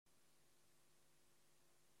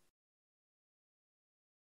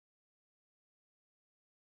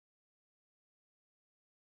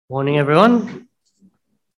Morning, everyone.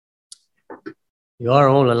 You are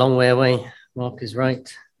all a long way away. Mark is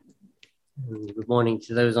right. And good morning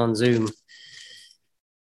to those on Zoom.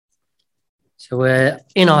 So we're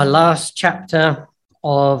in our last chapter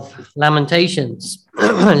of Lamentations.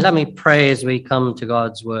 Let me pray as we come to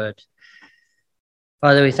God's word.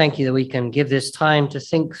 Father, we thank you that we can give this time to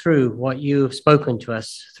think through what you've spoken to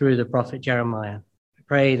us through the prophet Jeremiah. I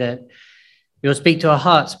pray that you'll speak to our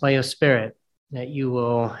hearts by your Spirit, that you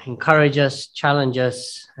will encourage us, challenge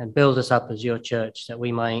us, and build us up as your church, that we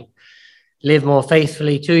might live more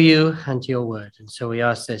faithfully to you and to your word. And so we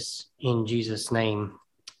ask this in Jesus' name.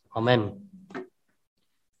 Amen.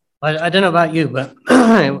 I don't know about you, but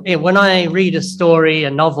when I read a story,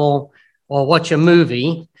 a novel, or watch a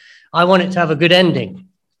movie, I want it to have a good ending.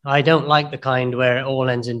 I don't like the kind where it all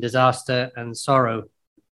ends in disaster and sorrow.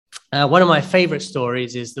 One of my favorite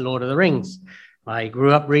stories is The Lord of the Rings. I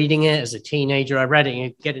grew up reading it as a teenager. I read it, and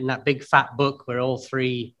you get in that big fat book where all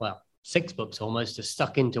six books almost are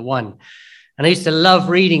stuck into one. And I used to love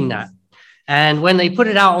reading that. And when they put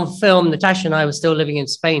it out on film, Natasha and I were still living in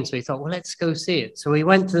Spain. So we thought, well, let's go see it. So we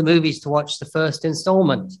went to the movies to watch the first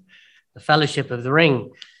installment, The Fellowship of the Ring.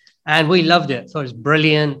 And we loved it. Thought it was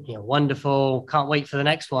brilliant, wonderful. Can't wait for the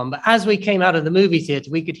next one. But as we came out of the movie theater,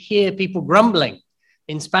 we could hear people grumbling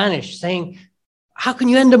in Spanish saying, how can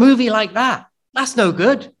you end a movie like that? That's no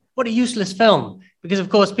good. What a useless film. Because, of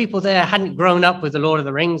course, people there hadn't grown up with The Lord of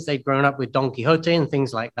the Rings. They'd grown up with Don Quixote and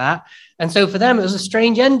things like that. And so for them, it was a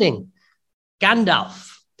strange ending.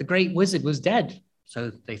 Gandalf, the great wizard, was dead.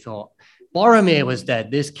 So they thought. Boromir was dead.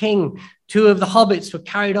 This king. Two of the hobbits were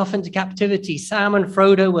carried off into captivity. Sam and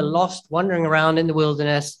Frodo were lost, wandering around in the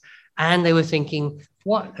wilderness. And they were thinking,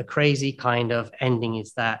 what a crazy kind of ending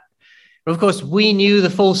is that? But, of course, we knew the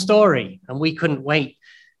full story, and we couldn't wait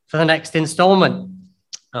for the next installment.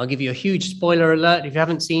 I'll give you a huge spoiler alert. If you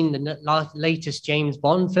haven't seen the latest James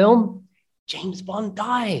Bond film, James Bond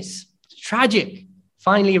dies. It's tragic.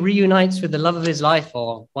 Finally reunites with the love of his life,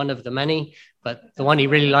 or one of the many, but the one he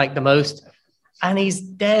really liked the most. And he's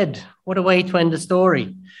dead. What a way to end the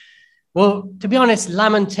story. Well, to be honest,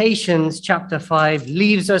 Lamentations chapter 5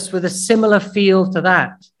 leaves us with a similar feel to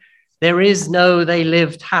that. There is no they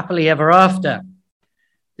lived happily ever after.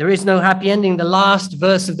 There is no happy ending. The last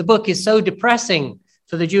verse of the book is so depressing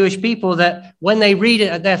for the Jewish people that when they read it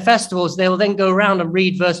at their festivals, they will then go around and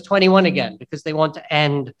read verse 21 again because they want to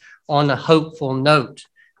end on a hopeful note.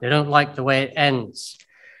 They don't like the way it ends.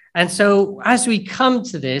 And so as we come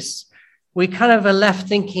to this, we kind of are left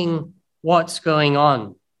thinking, what's going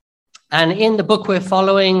on? And in the book we're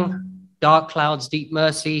following, Dark Clouds, Deep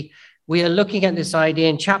Mercy, we are looking at this idea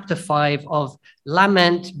in chapter 5 of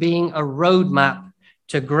lament being a roadmap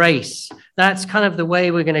to grace. That's kind of the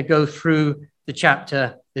way we're going to go through the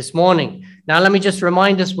chapter this morning. Now, let me just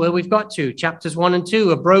remind us where we've got to. Chapters 1 and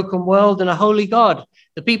 2, a broken world and a holy God.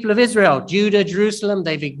 The people of Israel, Judah, Jerusalem,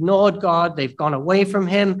 they've ignored God. They've gone away from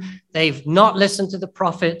him. They've not listened to the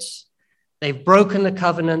prophets. They've broken the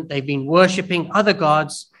covenant. They've been worshiping other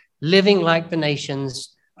gods, living like the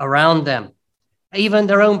nations around them. Even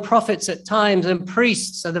their own prophets at times and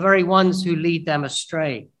priests are the very ones who lead them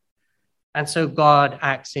astray. And so God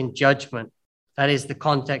acts in judgment. That is the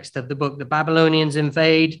context of the book. The Babylonians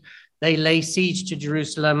invade. They lay siege to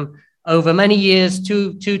Jerusalem over many years,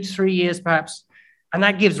 two to 3 years perhaps. And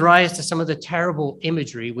that gives rise to some of the terrible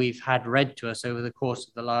imagery we've had read to us over the course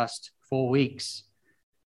of the last 4 weeks.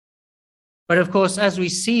 But of course, as we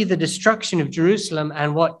see the destruction of Jerusalem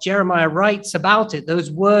and what Jeremiah writes about it, those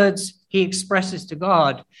words he expresses to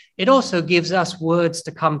God, it also gives us words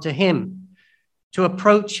to come to him, to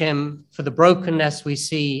approach him for the brokenness we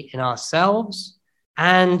see in ourselves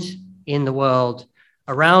and in the world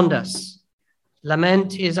around us.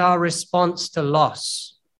 Lament is our response to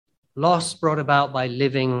loss brought about by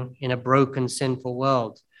living in a broken, sinful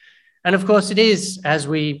world. And of course, it is, as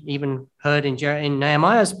we even heard in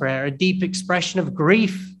Nehemiah's prayer, a deep expression of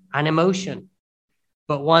grief and emotion,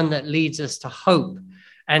 but one that leads us to hope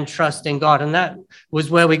and trust in God. And that was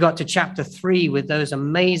where we got to chapter 3 with those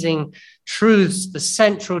amazing truths, the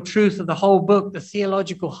central truth of the whole book, the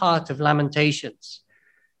theological heart of Lamentations.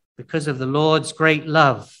 Because of the Lord's great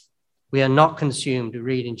love, we are not consumed, we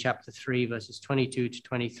read in chapter 3, verses 22 to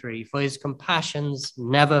 23. For his compassions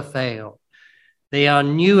never fail. They are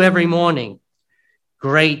new every morning.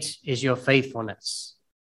 Great is your faithfulness.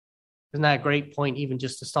 Isn't that a great point, even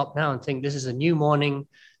just to stop now and think this is a new morning?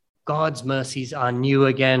 God's mercies are new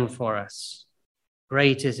again for us.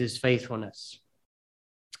 Great is his faithfulness.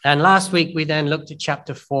 And last week, we then looked at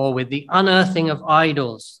chapter 4 with the unearthing of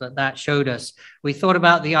idols that showed us. We thought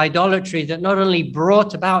about the idolatry that not only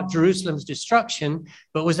brought about Jerusalem's destruction,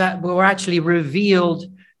 but were actually revealed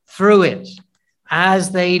through it.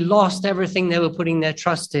 As they lost everything they were putting their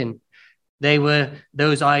trust in,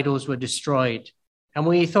 those idols were destroyed. And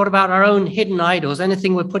we thought about our own hidden idols,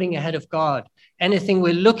 anything we're putting ahead of God, anything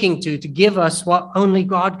we're looking to give us what only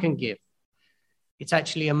God can give. It's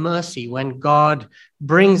actually a mercy when God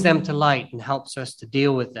brings them to light and helps us to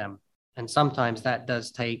deal with them. And sometimes that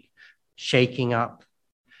does take shaking up.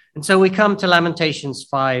 And so we come to Lamentations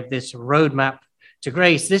 5, this roadmap to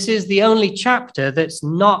grace. This is the only chapter that's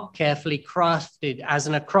not carefully crafted as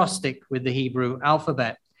an acrostic with the Hebrew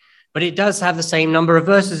alphabet, but it does have the same number of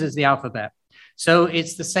verses as the alphabet. So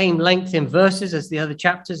it's the same length in verses as the other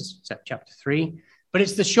chapters, except chapter 3, but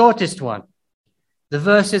it's the shortest one. The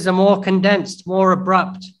verses are more condensed, more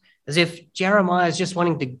abrupt, as if Jeremiah is just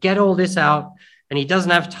wanting to get all this out, and he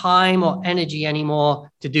doesn't have time or energy anymore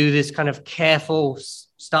to do this kind of careful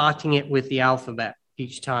starting it with the alphabet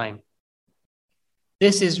each time.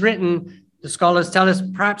 This is written, the scholars tell us,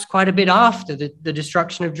 perhaps quite a bit after the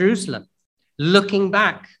destruction of Jerusalem, looking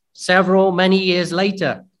back many years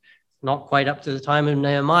later, not quite up to the time of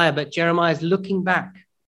Nehemiah, but Jeremiah is looking back.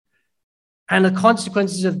 And the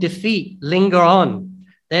consequences of defeat linger on.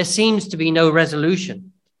 There seems to be no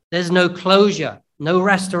resolution. There's no closure, no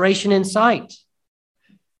restoration in sight.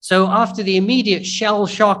 So after the immediate shell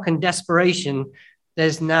shock and desperation,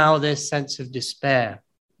 there's now this sense of despair.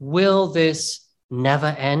 Will this never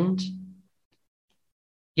end?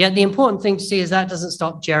 Yet the important thing to see is that doesn't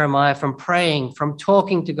stop Jeremiah from praying, from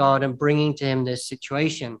talking to God and bringing to him this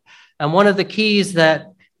situation. And one of the keys that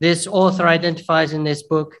this author identifies in this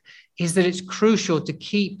book is that it's crucial to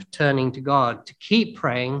keep turning to God, to keep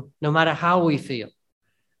praying, no matter how we feel,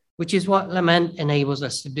 which is what lament enables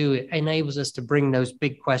us to do. It enables us to bring those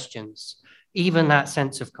big questions, even that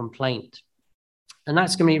sense of complaint. And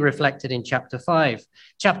that's going to be reflected in chapter 5.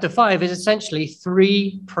 Chapter 5 is essentially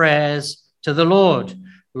 3 prayers to the Lord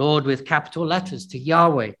with capital letters, to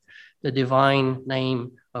Yahweh, the divine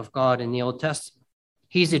name of God in the Old Testament.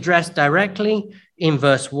 He's addressed directly in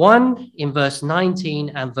verse 1, in verse 19,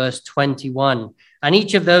 and verse 21. And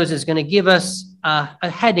each of those is going to give us a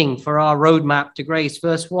heading for our roadmap to grace.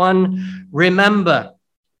 Verse 1, remember.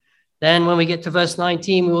 Then when we get to verse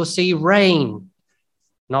 19, we will see reign.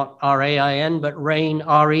 Not R-A-I-N, but reign,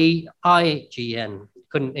 R-E-I-G-N.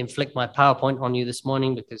 Couldn't inflict my PowerPoint on you this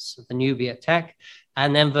morning because of the newbie at tech.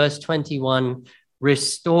 And then verse 21,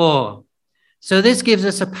 restore. So this gives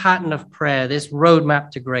us a pattern of prayer, this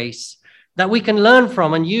roadmap to grace that we can learn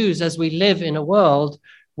from and use as we live in a world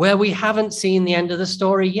where we haven't seen the end of the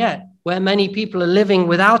story yet, where many people are living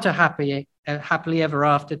without a happily ever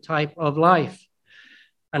after type of life.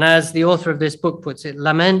 And as the author of this book puts it,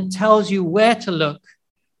 lament tells you where to look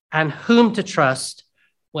and whom to trust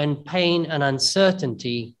when pain and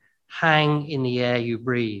uncertainty hang in the air you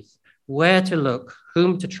breathe. Where to look,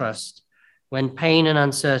 whom to trust when pain and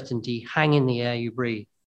uncertainty hang in the air you breathe.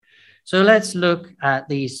 So let's look at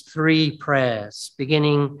these 3 prayers,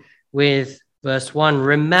 beginning with verse 1.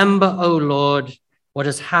 Remember, O Lord, what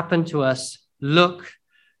has happened to us. Look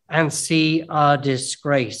and see our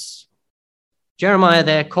disgrace. Jeremiah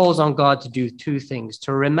there calls on God to do 2 things: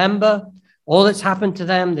 to remember all that's happened to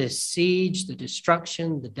them, this siege, the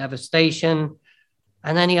destruction, the devastation.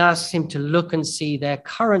 And then he asks him to look and see their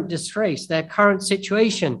current disgrace, their current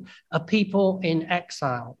situation, a people in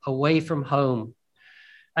exile, away from home.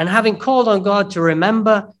 And having called on God to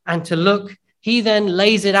remember and to look, he then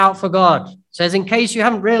lays it out for God. Says, in case you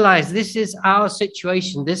haven't realized, this is our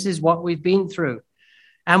situation. This is what we've been through.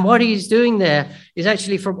 And what he's doing there is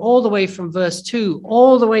actually all the way from verse 2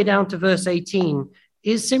 all the way down to verse 18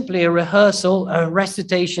 is simply a rehearsal, a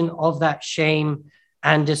recitation of that shame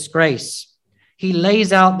and disgrace. He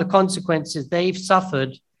lays out the consequences they've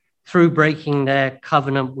suffered through breaking their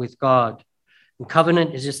covenant with God. And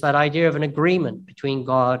covenant is just that idea of an agreement between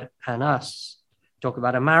God and us. Talk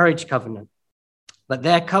about a marriage covenant. But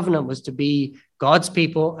their covenant was to be God's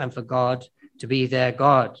people and for God to be their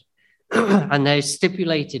God. And they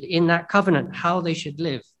stipulated in that covenant how they should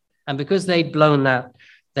live. And because they'd blown that,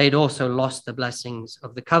 they'd also lost the blessings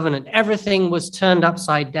of the covenant. Everything was turned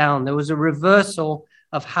upside down. There was a reversal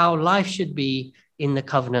of how life should be in the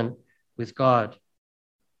covenant with God.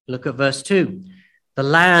 Look at verse 2. The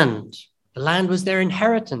land was their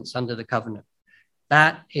inheritance under the covenant.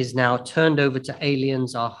 That is now turned over to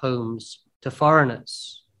aliens, our homes, to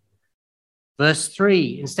foreigners. Verse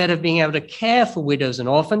 3, instead of being able to care for widows and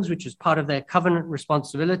orphans, which was part of their covenant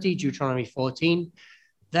responsibility, Deuteronomy 14,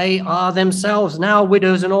 They are themselves now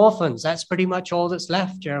widows and orphans. That's pretty much all that's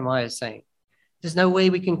left, Jeremiah is saying. There's no way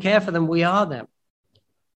we can care for them. We are them.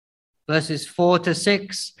 Verses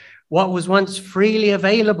 4-6, what was once freely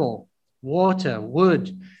available, water,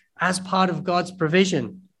 wood, as part of God's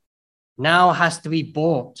provision, now has to be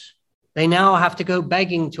bought. They now have to go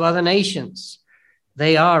begging to other nations.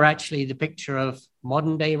 They are actually the picture of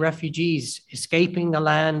modern day refugees escaping the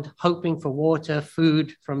land, hoping for water,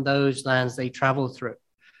 food from those lands they travel through.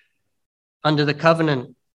 Under the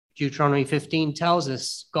covenant, Deuteronomy 15 tells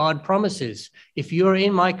us, God promises, if you're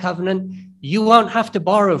in my covenant, you won't have to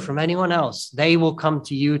borrow from anyone else. They will come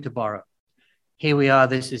to you to borrow. Here we are,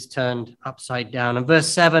 this is turned upside down. And verse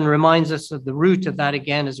 7 reminds us of the root of that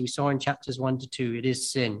again, as we saw in chapters 1-2. It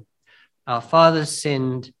is sin. Our fathers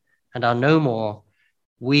sinned and are no more.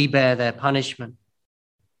 We bear their punishment.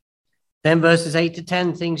 Then verses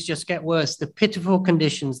 8-10, things just get worse. The pitiful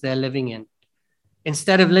conditions they're living in.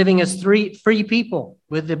 Instead of living as free people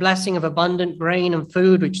with the blessing of abundant grain and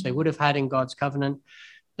food, which they would have had in God's covenant,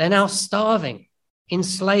 they're now starving,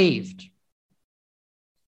 enslaved.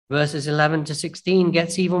 Verses 11-16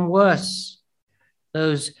 gets even worse.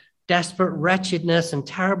 Those desperate wretchedness and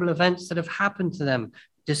terrible events that have happened to them,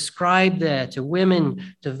 described there to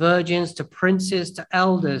women, to virgins, to princes, to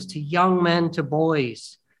elders, to young men, to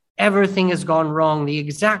boys. Everything has gone wrong, the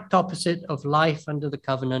exact opposite of life under the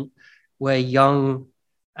covenant, where young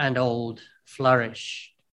and old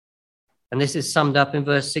flourish. And this is summed up in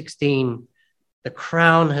verse 16. The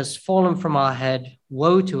crown has fallen from our head.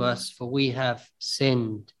 Woe to us, for we have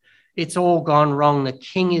sinned. It's all gone wrong. The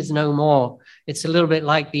king is no more. It's a little bit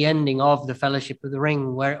like the ending of the Fellowship of the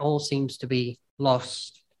Ring, where it all seems to be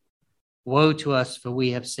lost. Woe to us, for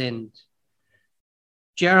we have sinned.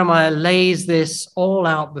 Jeremiah lays this all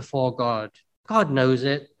out before God. God knows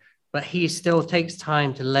it, but he still takes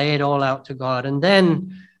time to lay it all out to God. And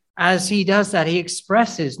then as he does that, he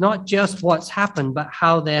expresses not just what's happened, but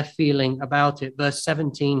how they're feeling about it. Verse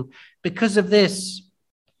 17, because of this,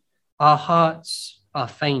 our hearts are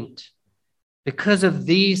faint. Because of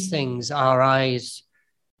these things, our eyes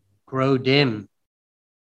grow dim.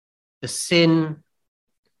 The sin,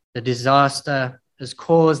 the disaster has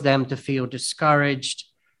caused them to feel discouraged,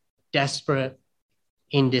 desperate,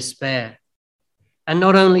 in despair. And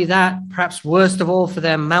not only that, perhaps worst of all for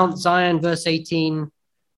them, Mount Zion, verse 18,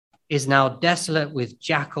 is now desolate with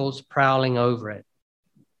jackals prowling over it.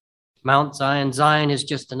 Mount Zion, Zion is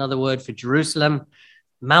just another word for Jerusalem.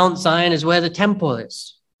 Mount Zion is where the temple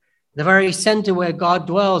is, the very center where God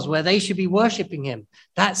dwells, where they should be worshiping him.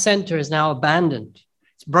 That center is now abandoned.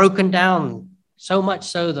 It's broken down, so much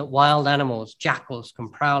so that wild animals, jackals, can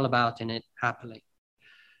prowl about in it happily.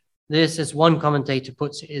 This, as one commentator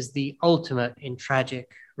puts it, is the ultimate in tragic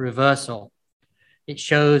reversal. It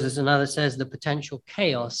shows, as another says, the potential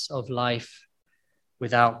chaos of life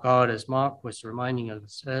without God, as Mark was reminding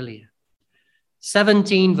us earlier.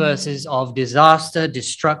 17 verses of disaster,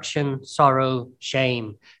 destruction, sorrow,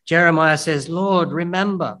 shame. Jeremiah says, Lord,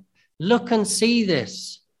 remember, look and see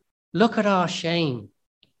this. Look at our shame.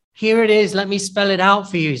 Here it is. Let me spell it out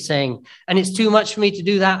for you, saying, and it's too much for me to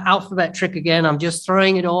do that alphabet trick again. I'm just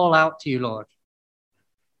throwing it all out to you, Lord.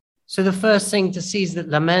 So the first thing to see is that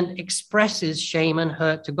lament expresses shame and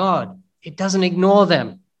hurt to God. It doesn't ignore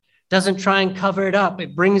them, doesn't try and cover it up.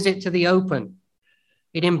 It brings it to the open.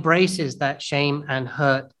 It embraces that shame and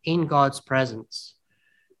hurt in God's presence.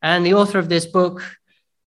 And the author of this book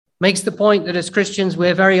makes the point that as Christians,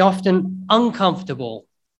 we're very often uncomfortable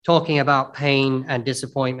talking about pain and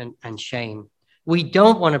disappointment and shame. We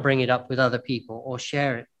don't want to bring it up with other people or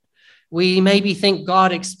share it. We maybe think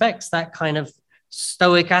God expects that kind of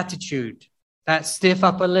stoic attitude, that stiff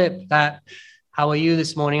upper lip, that, how are you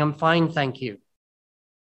this morning? I'm fine, thank you.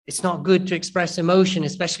 It's not good to express emotion,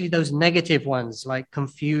 especially those negative ones like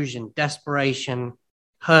confusion, desperation,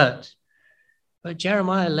 hurt. But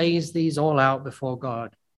Jeremiah lays these all out before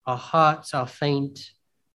God. Our hearts are faint.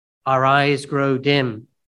 Our eyes grow dim.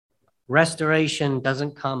 Restoration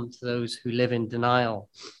doesn't come to those who live in denial.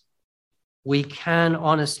 We can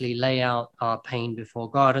honestly lay out our pain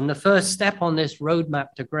before God. And the first step on this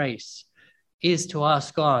roadmap to grace is to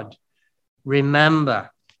ask God, remember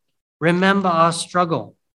our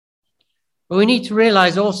struggle. But we need to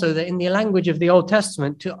realize also that in the language of the Old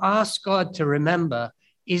Testament, to ask God to remember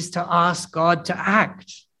is to ask God to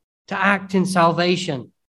act in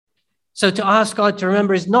salvation. So to ask God to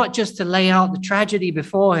remember is not just to lay out the tragedy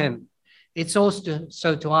before him. It's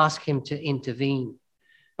also to ask him to intervene.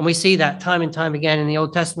 And we see that time and time again in the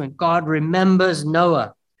Old Testament. God remembers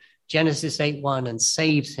Noah, Genesis 8:1, and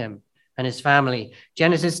saves him and his family.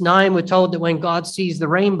 Genesis 9, we're told that when God sees the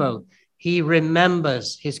rainbow, He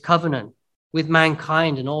remembers his covenant with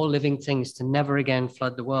mankind and all living things to never again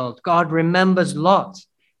flood the world. God remembers Lot,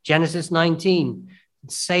 Genesis 19,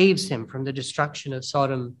 and saves him from the destruction of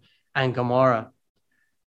Sodom and Gomorrah.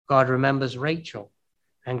 God remembers Rachel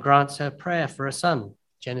and grants her prayer for a son,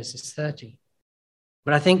 Genesis 30.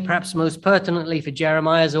 But I think perhaps most pertinently for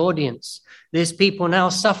Jeremiah's audience, this people now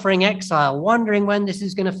suffering exile, wondering when this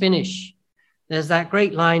is going to finish. There's that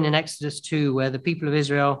great line in Exodus 2 where the people of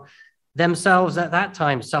Israel themselves at that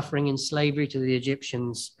time suffering in slavery to the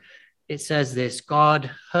Egyptians. It says this: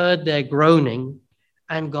 God heard their groaning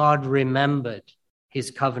and God remembered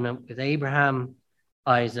his covenant with Abraham,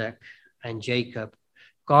 Isaac, and Jacob.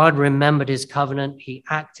 God remembered his covenant. He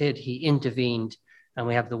acted, he intervened, and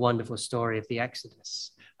we have the wonderful story of the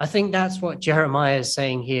Exodus. I think that's what Jeremiah is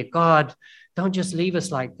saying here. God, don't just leave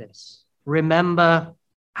us like this. Remember,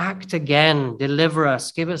 act again, deliver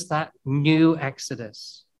us, give us that new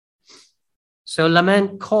Exodus. So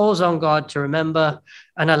lament calls on God to remember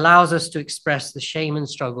and allows us to express the shame and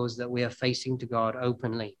struggles that we are facing to God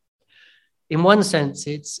openly. In one sense,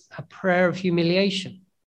 it's a prayer of humiliation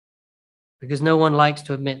because no one likes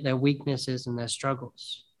to admit their weaknesses and their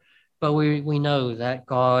struggles. But we know that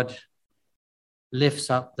God lifts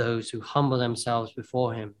up those who humble themselves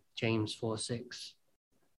before him, James 4:6.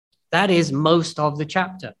 That is most of the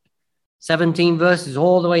chapter, 17 verses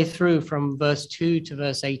all the way through from verse 2 to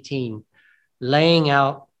verse 18. Laying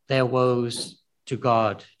out their woes to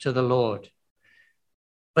God, to the Lord.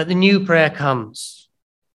 But the new prayer comes.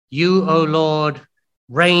 You, O Lord,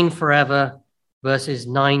 reign forever, verses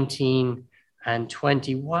 19 and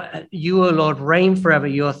 20. You, O Lord, reign forever.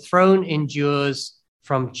 Your throne endures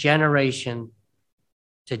from generation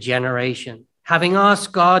to generation. Having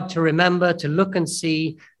asked God to remember, to look and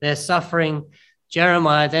see their suffering,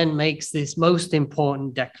 Jeremiah then makes this most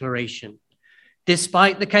important declaration.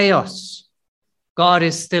 Despite the chaos, God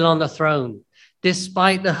is still on the throne.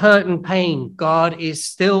 Despite the hurt and pain, God is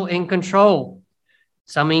still in control.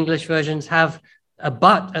 Some English versions have a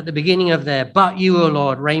but at the beginning of there. But you, O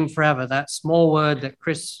Lord, reign forever. That small word that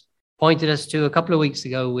Chris pointed us to a couple of weeks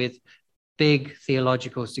ago with big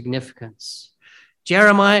theological significance.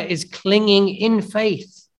 Jeremiah is clinging in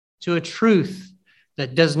faith to a truth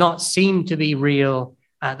that does not seem to be real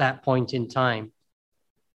at that point in time.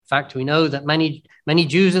 In fact, we know that many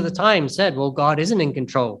Jews at the time said, well, God isn't in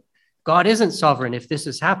control. God isn't sovereign if this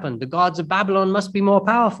has happened. The gods of Babylon must be more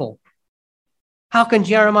powerful. How can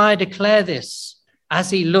Jeremiah declare this as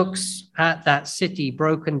he looks at that city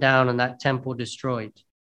broken down and that temple destroyed?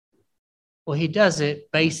 Well, he does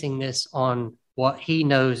it basing this on what he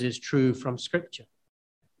knows is true from Scripture.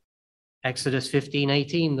 Exodus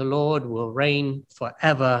 15:18, the Lord will reign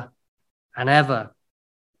forever and ever.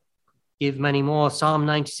 Give many more. Psalm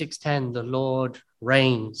 96:10, the Lord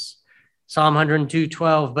reigns. Psalm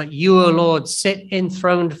 102:12, but you, O Lord, sit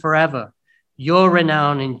enthroned forever. Your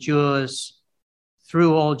renown endures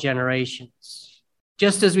through all generations.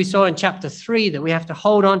 Just as we saw in chapter 3 that we have to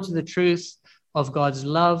hold on to the truth of God's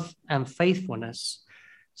love and faithfulness,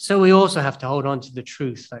 so we also have to hold on to the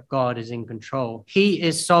truth that God is in control. He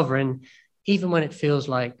is sovereign, even when it feels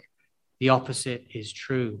like the opposite is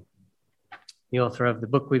true. The author of the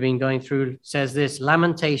book we've been going through says this: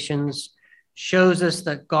 Lamentations shows us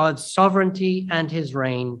that God's sovereignty and his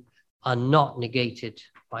reign are not negated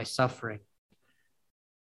by suffering.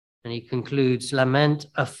 And he concludes, lament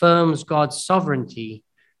affirms God's sovereignty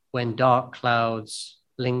when dark clouds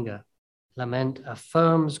linger. Lament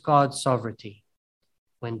affirms God's sovereignty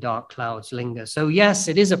when dark clouds linger. So yes,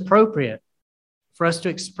 it is appropriate for us to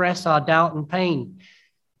express our doubt and pain,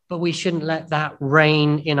 but we shouldn't let that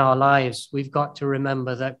reign in our lives. We've got to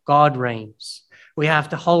remember that God reigns. We have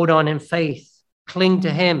to hold on in faith, cling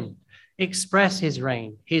to him, express his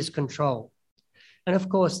reign, his control. And of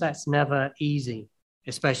course, that's never easy,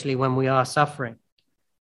 especially when we are suffering.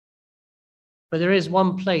 But there is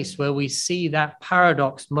one place where we see that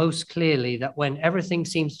paradox most clearly, that when everything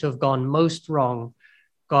seems to have gone most wrong,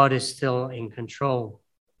 God is still in control.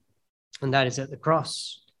 And that is at the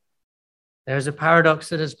cross. There is a paradox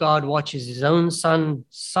that as God watches his own son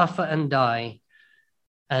suffer and die,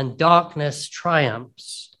 and darkness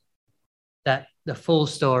triumphs, that the full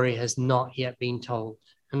story has not yet been told.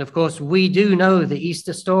 And of course, we do know the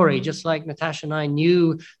Easter story, just like Natasha and I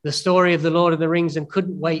knew the story of the Lord of the Rings and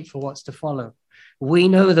couldn't wait for what's to follow. We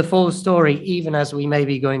know the full story, even as we may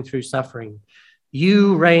be going through suffering.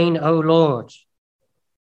 You reign, O Lord.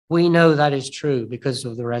 We know that is true because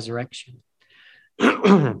of the resurrection.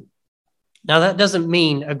 Now, that doesn't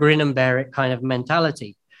mean a grin and bear it kind of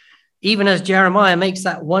mentality. Even as Jeremiah makes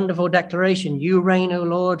that wonderful declaration, you reign, O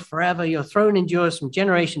Lord, forever. Your throne endures from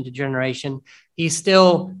generation to generation. He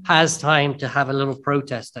still has time to have a little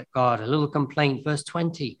protest at God, a little complaint. Verse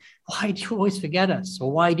 20, why do you always forget us?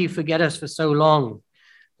 Or why do you forget us for so long?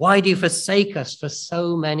 Why do you forsake us for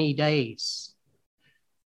so many days?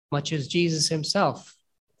 Much as Jesus himself,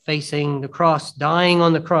 facing the cross, dying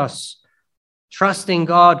on the cross, trusting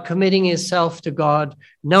God, committing himself to God,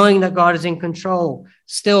 knowing that God is in control,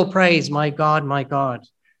 still prays, my God,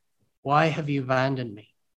 why have you abandoned me?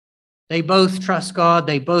 They both trust God.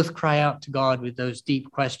 They both cry out to God with those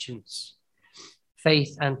deep questions.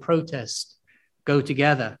 Faith and protest go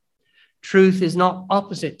together. Truth is not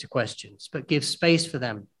opposite to questions, but gives space for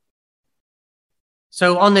them.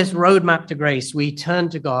 So on this roadmap to grace, we turn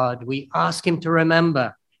to God. We ask him to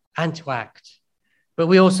remember and to act. But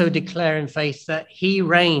we also declare in faith that he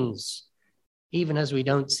reigns, even as we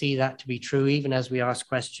don't see that to be true, even as we ask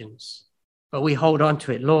questions. But we hold on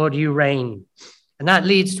to it. Lord, you reign. And that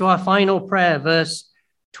leads to our final prayer, verse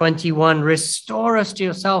 21. Restore us to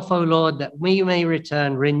yourself, O Lord, that we may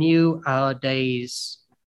return. Renew our days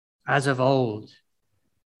as of old.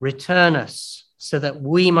 Return us so that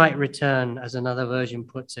we might return, as another version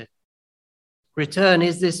puts it. Return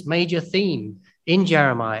is this major theme in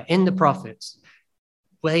Jeremiah, in the prophets.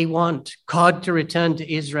 They want God to return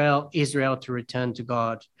to Israel, Israel to return to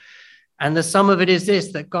God. And the sum of it is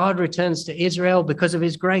this, that God returns to Israel because of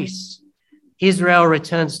his grace. Israel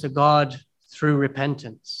returns to God through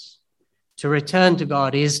repentance. To return to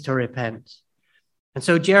God is to repent. And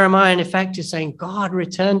so Jeremiah, in effect, is saying, God,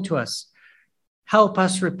 return to us. Help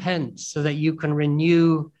us repent so that you can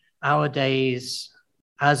renew our days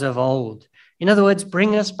as of old. In other words,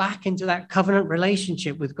 bring us back into that covenant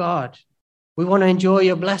relationship with God. We want to enjoy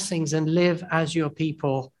your blessings and live as your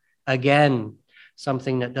people again,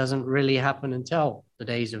 something that doesn't really happen until the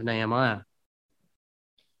days of Nehemiah.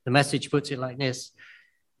 The Message puts it like this: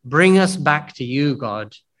 bring us back to you,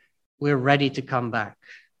 God. We're ready to come back.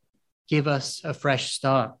 Give us a fresh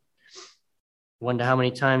start. I wonder how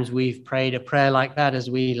many times we've prayed a prayer like that as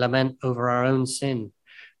we lament over our own sin.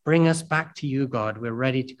 Bring us back to you, God. We're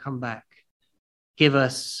ready to come back. Give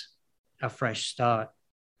us a fresh start.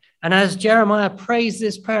 And as Jeremiah prays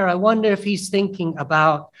this prayer, I wonder if he's thinking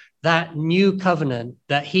about that new covenant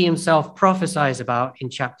that he himself prophesies about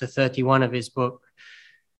in chapter 31 of his book.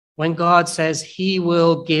 When God says he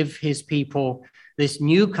will give his people this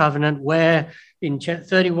new covenant where in chapter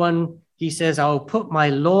 31, he says, I will put my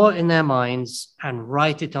law in their minds and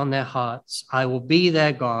write it on their hearts. I will be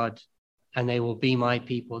their God and they will be my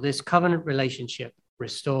people. This covenant relationship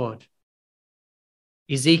restored.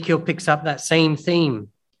 Ezekiel picks up that same theme.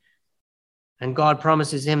 And God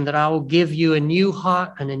promises him that I will give you a new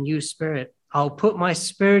heart and a new spirit. I'll put my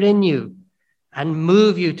spirit in you and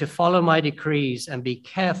move you to follow my decrees and be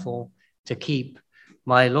careful to keep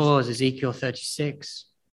my laws, Ezekiel 36.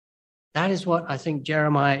 That is what I think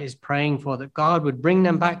Jeremiah is praying for, that God would bring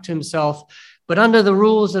them back to himself, but under the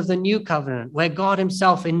rules of the new covenant, where God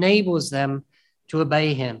himself enables them to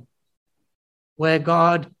obey him, where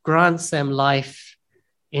God grants them life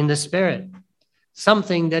in the spirit.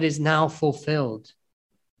 Something that is now fulfilled.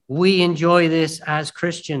 We enjoy this as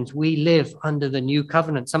Christians. We live under the new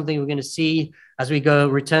covenant, something we're going to see as we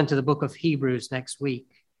return to the book of Hebrews next week.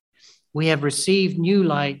 We have received new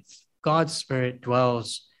life. God's Spirit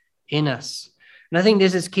dwells in us. And I think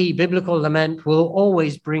this is key. Biblical lament will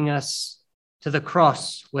always bring us to the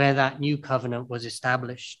cross where that new covenant was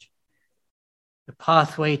established. The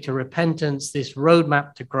pathway to repentance, this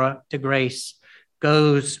roadmap to grace,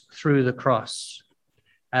 goes through the cross.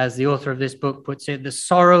 As the author of this book puts it, the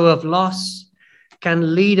sorrow of loss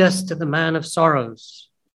can lead us to the man of sorrows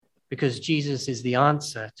because Jesus is the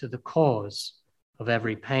answer to the cause of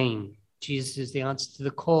every pain. Jesus is the answer to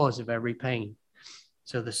the cause of every pain.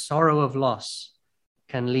 So the sorrow of loss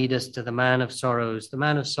can lead us to the man of sorrows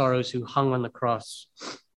who hung on the cross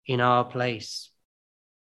in our place.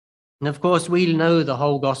 And of course, we know the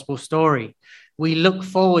whole gospel story. We look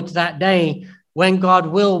forward to that day when God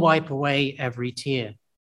will wipe away every tear.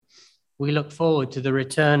 We look forward to the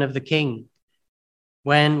return of the King,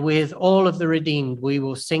 when with all of the redeemed, we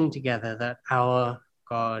will sing together that our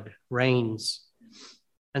God reigns.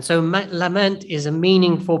 And so lament is a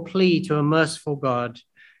meaningful plea to a merciful God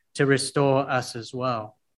to restore us as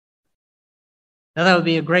well. Now, that would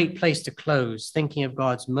be a great place to close, thinking of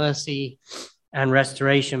God's mercy and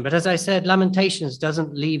restoration. But as I said, Lamentations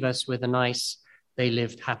doesn't leave us with a nice, they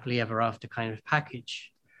lived happily ever after kind of package.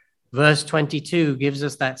 Verse 22 gives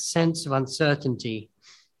us that sense of uncertainty.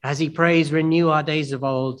 As he prays, renew our days of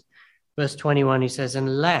old, Verse 21, he says,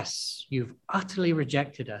 unless you've utterly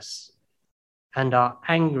rejected us and are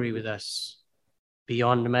angry with us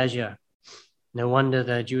beyond measure. No wonder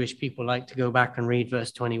the Jewish people like to go back and read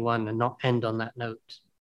verse 21 and not end on that note.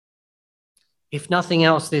 If nothing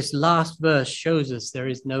else, this last verse shows us there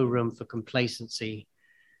is no room for complacency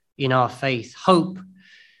in our faith. Hope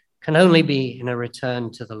can only be in a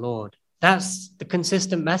return to the Lord. That's the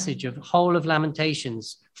consistent message of the whole of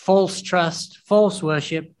Lamentations. False trust, false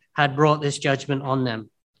worship had brought this judgment on them.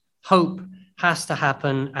 Hope has to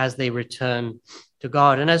happen as they return to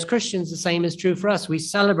God. And as Christians, the same is true for us. We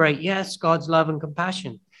celebrate, yes, God's love and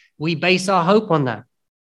compassion. We base our hope on that.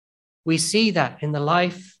 We see that in the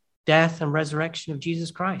life, death, and resurrection of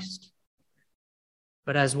Jesus Christ.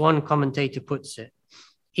 But as one commentator puts it,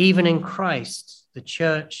 even in Christ, the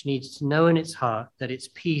church needs to know in its heart that its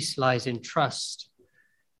peace lies in trust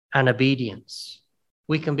and obedience.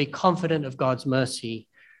 We can be confident of God's mercy,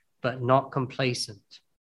 but not complacent.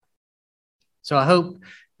 So I hope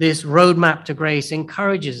this roadmap to grace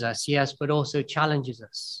encourages us, yes, but also challenges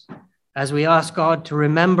us as we ask God to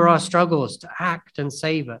remember our struggles, to act and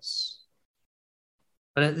save us.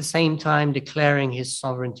 But at the same time, declaring his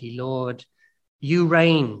sovereignty, Lord, you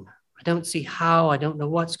reign. I don't see how, I don't know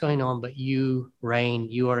what's going on, but you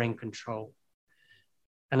reign, you are in control.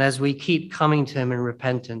 And as we keep coming to him in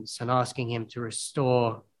repentance and asking him to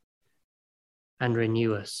restore and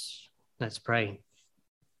renew us, let's pray.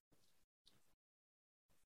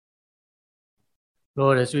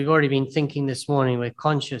 Lord, as we've already been thinking this morning, we're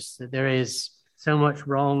conscious that there is so much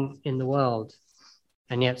wrong in the world,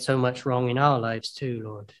 and yet so much wrong in our lives too,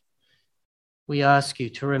 Lord. We ask you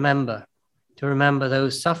to remember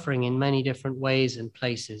those suffering in many different ways and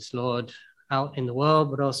places, Lord, out in the world,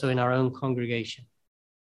 but also in our own congregation.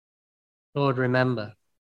 Lord, remember.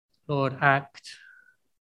 Lord, act.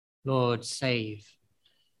 Lord, save.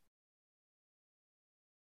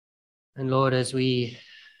 And Lord, as we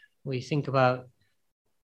think about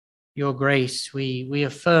your grace, we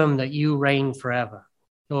affirm that you reign forever.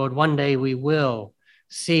 Lord, one day we will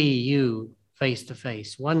see you face to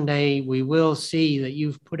face. One day we will see that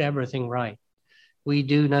you've put everything right. We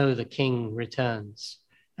do know the King returns,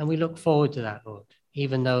 and we look forward to that, Lord,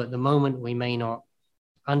 even though at the moment we may not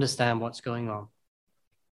understand what's going on.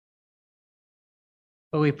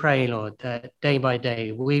 But we pray, Lord, that day by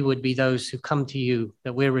day we would be those who come to you,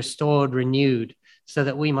 that we're restored, renewed, so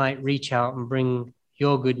that we might reach out and bring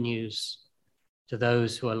your good news to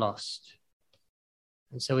those who are lost.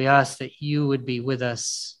 And so we ask that you would be with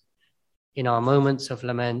us in our moments of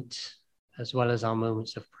lament as well as our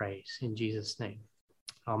moments of praise. In Jesus' name,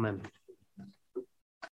 amen.